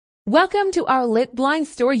Welcome to our Lit Blind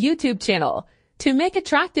Store YouTube channel. To make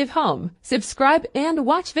attractive home, subscribe and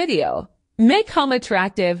watch video. Make home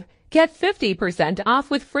attractive. Get 50% off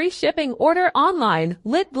with free shipping. Order online,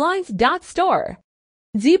 litblinds.store.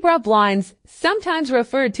 Zebra blinds, sometimes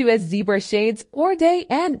referred to as zebra shades or day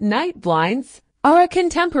and night blinds, are a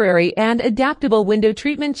contemporary and adaptable window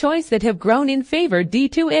treatment choice that have grown in favor due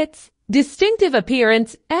to its distinctive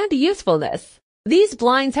appearance and usefulness. These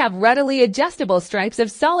blinds have readily adjustable stripes of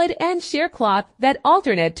solid and sheer cloth that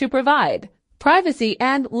alternate to provide privacy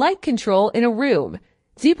and light control in a room.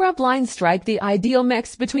 Zebra blinds strike the ideal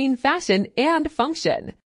mix between fashion and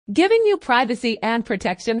function, giving you privacy and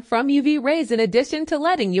protection from UV rays in addition to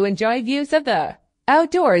letting you enjoy views of the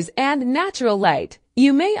outdoors and natural light.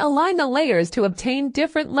 You may align the layers to obtain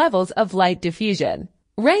different levels of light diffusion,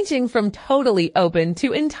 ranging from totally open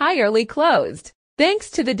to entirely closed. Thanks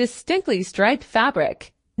to the distinctly striped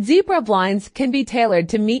fabric, zebra blinds can be tailored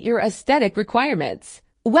to meet your aesthetic requirements.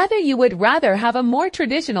 Whether you would rather have a more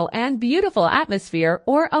traditional and beautiful atmosphere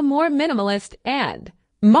or a more minimalist and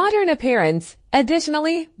modern appearance.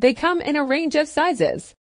 Additionally, they come in a range of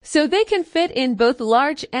sizes, so they can fit in both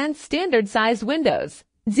large and standard-sized windows.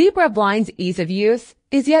 Zebra blinds' ease of use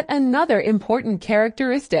is yet another important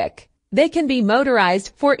characteristic. They can be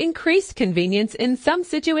motorized for increased convenience in some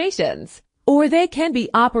situations, or they can be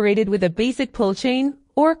operated with a basic pull chain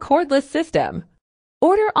or cordless system.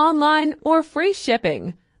 Order online or free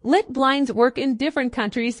shipping. Lit blinds work in different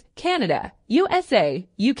countries: Canada, USA,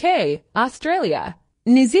 UK, Australia,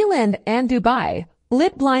 New Zealand, and Dubai.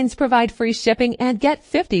 Lit blinds provide free shipping and get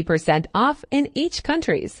 50% off in each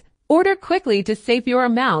countries. Order quickly to save your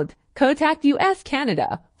amount. Contact US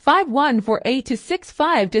Canada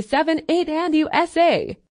 5148-265-278 and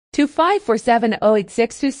USA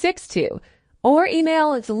 2547-086-262 or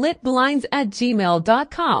email it's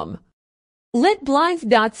litblinds@gmail.com.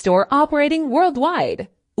 Litblinds.store operating worldwide.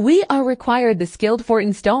 We are required the skilled for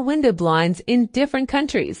install window blinds in different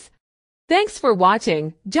countries. Thanks for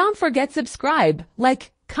watching. Don't forget subscribe,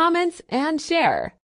 like, comments, and share.